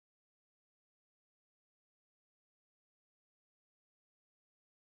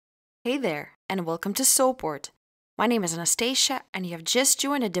Hey there, and welcome to Sewport. My name is Anastasia, and you have just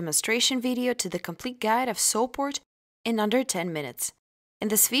joined a demonstration video to the complete guide of Sewport in under 10 minutes. In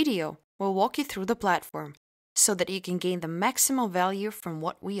this video, we'll walk you through the platform so that you can gain the maximum value from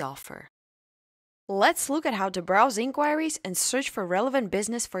what we offer. Let's look at how to browse inquiries and search for relevant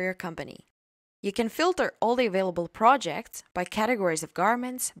business for your company. You can filter all the available projects by categories of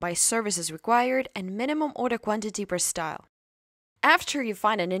garments, by services required, and minimum order quantity per style. After you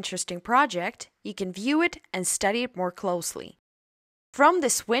find an interesting project, you can view it and study it more closely. From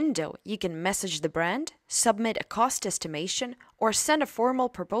this window, you can message the brand, submit a cost estimation, or send a formal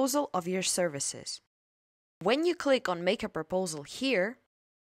proposal of your services. When you click on Make a Proposal here,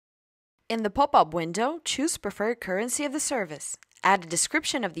 in the pop-up window, choose preferred currency of the service, add a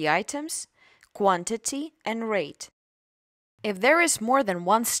description of the items, quantity, and rate. If there is more than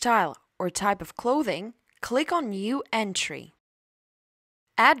one style or type of clothing, click on New Entry.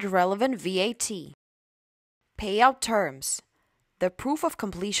 Add relevant VAT, payout terms, the proof of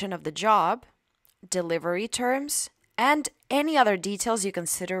completion of the job, delivery terms, and any other details you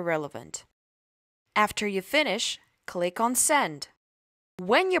consider relevant. After you finish, click on Send.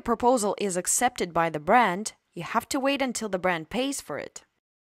 When your proposal is accepted by the brand, you have to wait until the brand pays for it.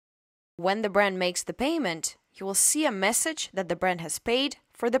 When the brand makes the payment, you will see a message that the brand has paid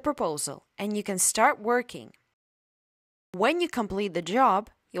for the proposal, and you can start working. When you complete the job,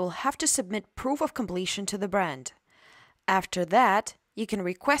 you will have to submit proof of completion to the brand. After that, you can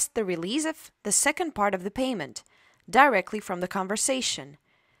request the release of the second part of the payment directly from the conversation.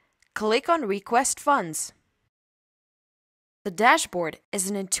 Click on Request Funds. The dashboard is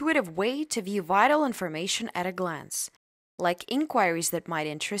an intuitive way to view vital information at a glance, like inquiries that might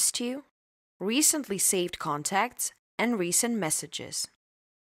interest you, recently saved contacts, and recent messages.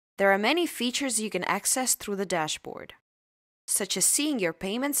 There are many features you can access through the dashboard, such as seeing your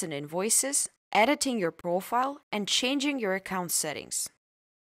payments and invoices, editing your profile, and changing your account settings.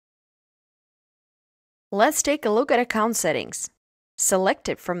 Let's take a look at account settings. Select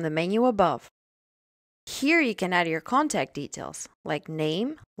it from the menu above. Here you can add your contact details, like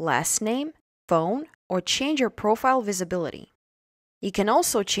name, last name, phone, or change your profile visibility. You can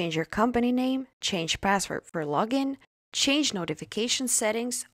also change your company name, change password for login, change notification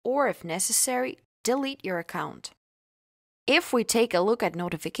settings, or if necessary, delete your account. If we take a look at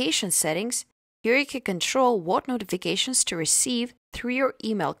notification settings, here you can control what notifications to receive through your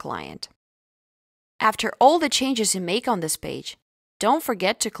email client. After all the changes you make on this page, don't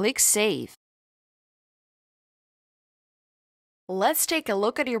forget to click Save. Let's take a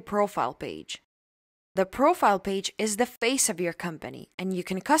look at your profile page. The profile page is the face of your company, and you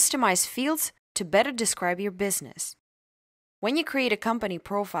can customize fields to better describe your business. When you create a company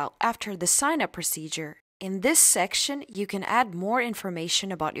profile after the sign-up procedure, in this section, you can add more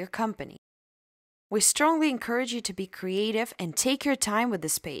information about your company. We strongly encourage you to be creative and take your time with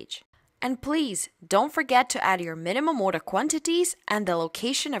this page. And please, don't forget to add your minimum order quantities and the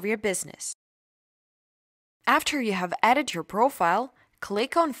location of your business. After you have added your profile,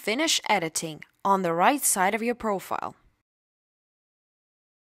 click on Finish Editing on the right side of your profile.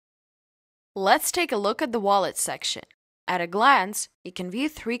 Let's take a look at the wallet section. At a glance, you can view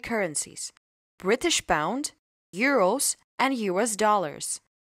three currencies: British pound, euros, and US dollars.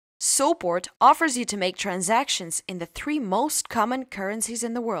 Sewport offers you to make transactions in the three most common currencies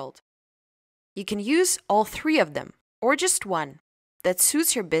in the world. You can use all three of them, or just one, that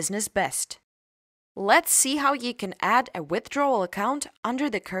suits your business best. Let's see how you can add a withdrawal account under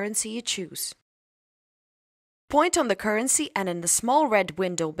the currency you choose. Point on the currency, and in the small red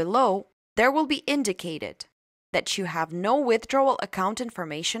window below, there will be indicated that you have no withdrawal account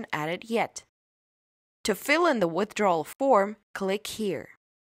information added yet. To fill in the withdrawal form, click here.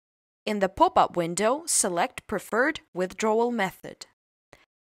 In the pop-up window, select Preferred Withdrawal Method.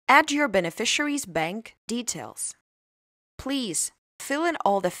 Add your beneficiary's bank details. Please fill in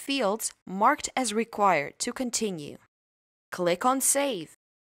all the fields marked as required to continue. Click on Save.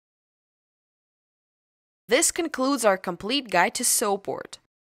 This concludes our complete guide to Sewport.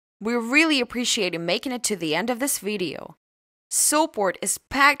 We really appreciate you making it to the end of this video. Sewport is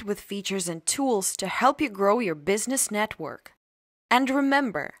packed with features and tools to help you grow your business network. And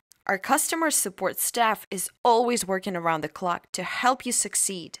remember, our customer support staff is always working around the clock to help you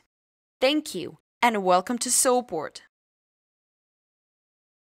succeed. Thank you, and welcome to Sewport.